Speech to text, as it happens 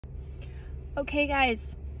Okay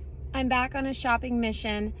guys, I'm back on a shopping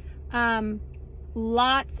mission.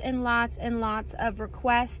 Lots and lots and lots of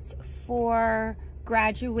requests for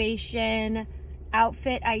graduation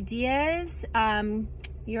outfit ideas.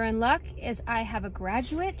 You're in luck as I have a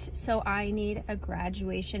graduate, so I need a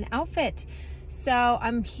graduation outfit. So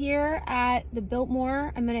I'm here at the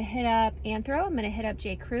Biltmore. I'm gonna hit up Anthro, I'm gonna hit up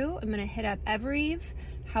J. Crew, I'm gonna hit up Evereve.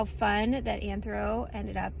 How fun that Anthro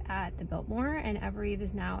ended up at the Biltmore and Evereve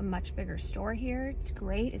is now a much bigger store here. It's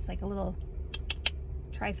great. It's like a little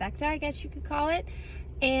trifecta, I guess you could call it.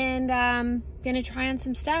 And gonna try on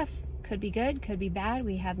some stuff. Could be good, could be bad.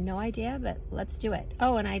 We have no idea, but let's do it.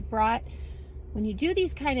 Oh, and I brought, when you do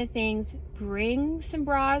these kind of things, bring some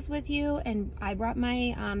bras with you. And I brought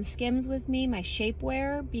my Skims with me, my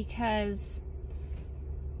shapewear, because,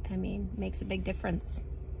 I mean, makes a big difference.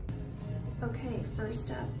 Okay, first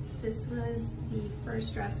up, this was the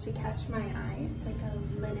first dress to catch my eye. It's like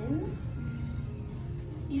a linen.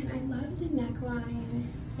 And I love the neckline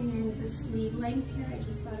and the sleeve length here. I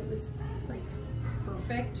just thought it was like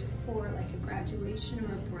perfect for like a graduation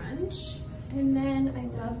or a brunch. And then I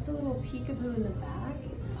love the little peekaboo in the back.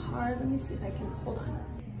 It's hard, let me see if I can, hold on.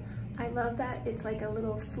 I love that it's like a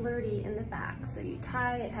little flirty in the back. So you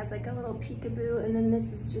tie, it has like a little peekaboo, and then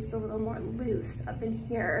this is just a little more loose up in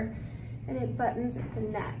here, and it buttons at the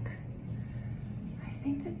neck. I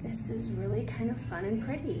think that this is really kind of fun and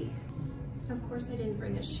pretty. Of course I didn't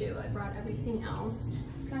bring a shoe, I brought everything else.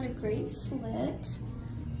 It's got a great slit,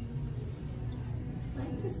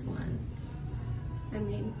 like this one. I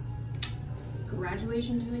mean,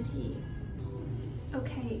 graduation to a T.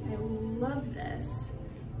 Okay, I love this.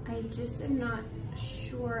 I just am not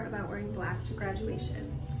sure about wearing black to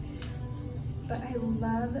graduation. But I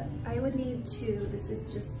would need to, this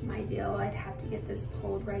is just my deal, I'd have to get this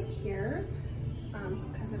pulled right here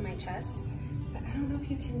because of my chest. But I don't know if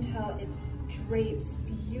you can tell, it drapes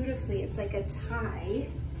beautifully. It's like a tie,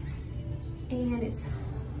 and it's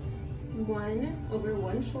one over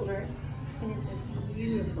one shoulder, and it's a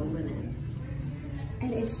beautiful linen.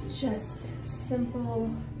 And it's just simple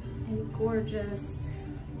and gorgeous.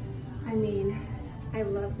 I mean, I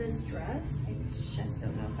love this dress. I just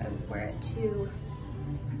don't know if I would wear it to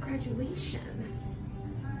a graduation.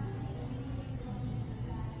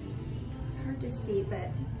 It's hard to see, but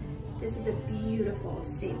this is a beautiful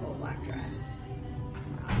staple black dress.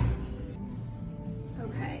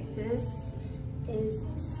 Okay, this is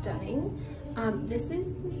stunning. This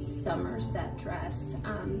is the Somerset dress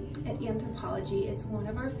at Anthropologie. It's one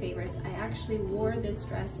of our favorites. I actually wore this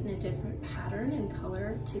dress in a different pattern and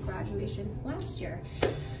color to graduation last year.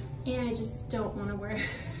 And I just don't want to wear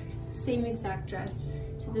the same exact dress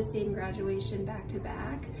to the same graduation back to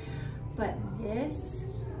back. But this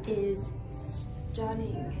is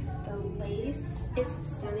stunning. The lace is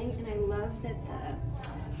stunning, and I love that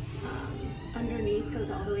the underneath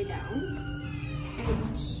goes all the way down.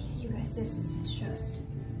 And you guys, this is just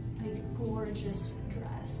a gorgeous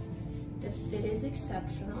dress. The fit is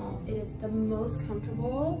exceptional. It is the most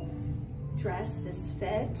comfortable dress, this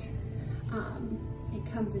fit. It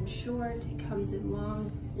comes in short, it comes in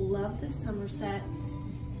long. Love the Somerset,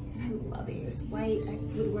 and I'm loving this white. I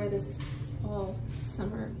would wear this all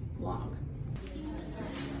summer long.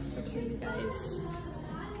 Okay, you guys,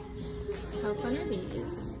 how fun are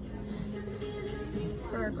these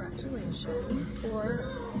for a graduation or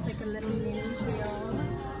like a little mini heel?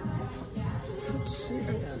 How cute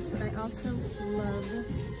are those? But I also love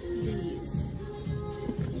these.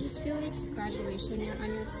 I just feel like graduation, you're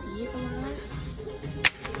on your feet a lot,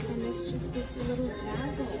 and this just gives a little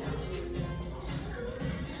dazzle.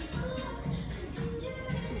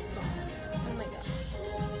 It's too small. Oh my gosh.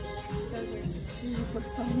 Those are super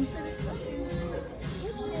fun.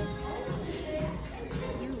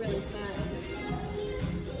 You're really fun.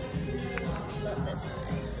 Love this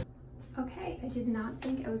guy. Okay, I did not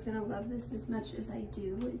think I was gonna love this as much as I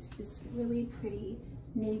do. It's this really pretty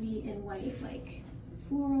navy and white, like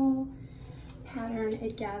floral pattern.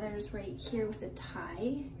 It gathers right here with a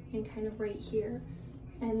tie and kind of right here,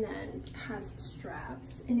 and then has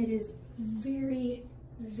straps, and it is very,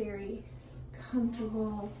 very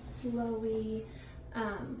comfortable, flowy.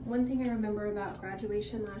 One thing I remember about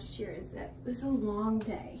graduation last year is that it was a long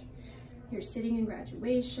day. You're sitting in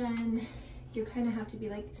graduation, you kind of have to be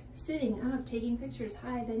like sitting up, taking pictures,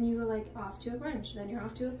 hi, then you were like off to a brunch, then you're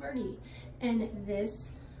off to a party. And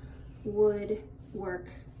this would work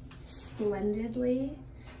splendidly,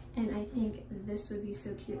 and I think this would be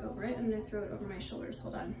so cute over it. I'm gonna throw it over my shoulders,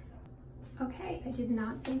 hold on. Okay, I did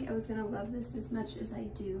not think I was gonna love this as much as I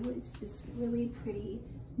do. It's this really pretty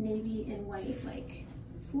navy and white, like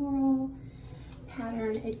floral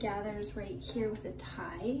pattern. It gathers right here with a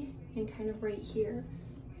tie and kind of right here,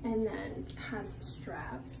 and then has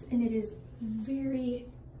straps, and it is very,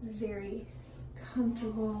 very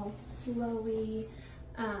comfortable, flowy.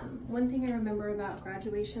 One thing I remember about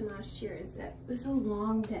graduation last year is that it was a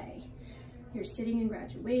long day. You're sitting in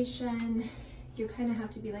graduation, you kind of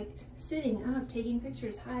have to be like sitting up, taking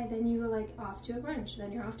pictures, hi, then you were like off to a brunch,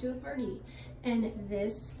 then you're off to a party. And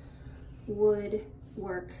this would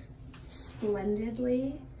work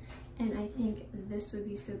splendidly. And I think this would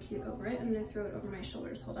be so cute over it. I'm gonna throw it over my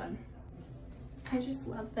shoulders, hold on. I just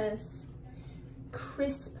love this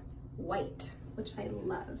crisp white, which I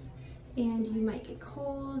love. And you might get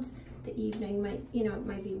cold, the evening might, you know, it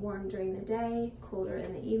might be warm during the day, colder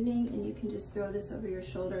in the evening, and you can just throw this over your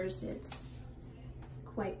shoulders. It's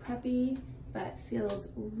quite preppy, but feels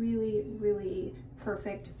really, really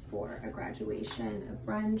perfect for a graduation, a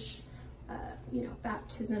brunch, you know,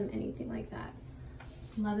 baptism, anything like that.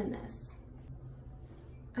 Loving this.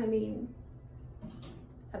 I mean,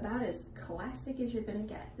 about as classic as you're gonna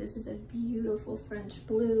get. This is a beautiful French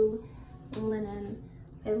blue linen.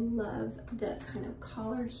 I love the kind of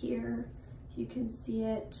collar here. You can see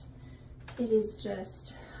it. It is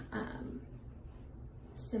just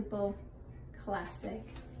simple,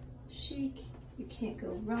 classic, chic. You can't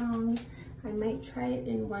go wrong. I might try it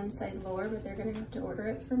in one size lower, but they're gonna have to order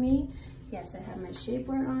it for me. Yes, I have my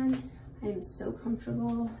shapewear on. I am so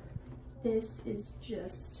comfortable. This is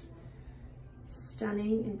just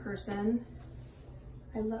stunning in person.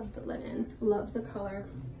 I love the linen, love the color.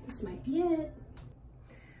 This might be it.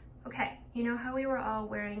 Okay, you know how we were all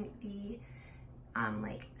wearing the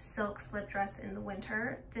like silk slip dress in the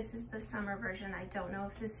winter? This is the summer version. I don't know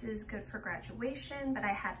if this is good for graduation, but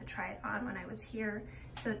I had to try it on when I was here.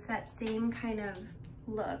 So it's that same kind of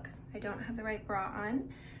look. I don't have the right bra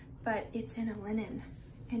on, but it's in a linen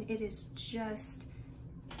and it is just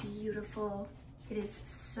beautiful. It is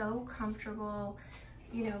so comfortable.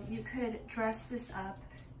 You know, you could dress this up,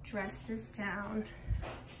 dress this down.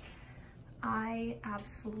 I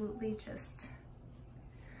absolutely just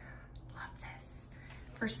love this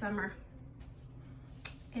for summer.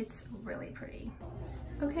 It's really pretty.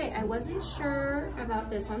 Okay, I wasn't sure about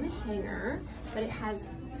this on the hanger, but it has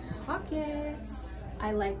pockets.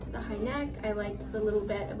 I liked the high neck. I liked the little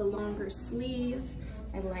bit of a longer sleeve.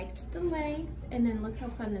 I liked the length, and then look how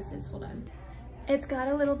fun this is, hold on. It's got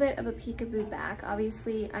a little bit of a peekaboo back.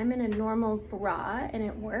 Obviously, I'm in a normal bra and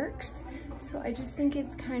it works. So I just think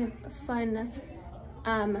it's kind of a fun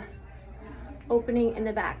opening in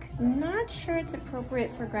the back. Not sure it's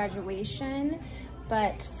appropriate for graduation,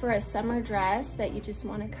 but for a summer dress that you just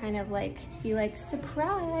want to kind of like be like,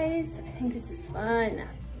 surprise, I think this is fun.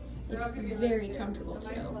 It's very comfortable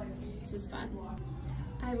too. This is fun.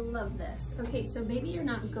 I love this. Okay, so maybe you're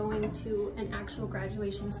not going to an actual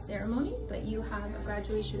graduation ceremony, but you have a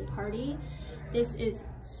graduation party. This is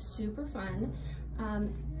super fun,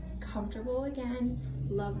 comfortable again.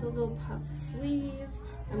 Love the little puff sleeve.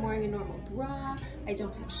 I'm wearing a normal bra. I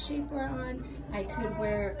don't have shapewear on. I could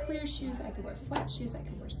wear clear shoes. I could wear flat shoes. I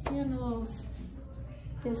could wear sandals.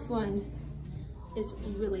 This one is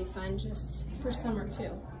really fun just for summer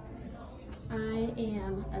too. I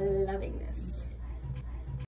am loving this.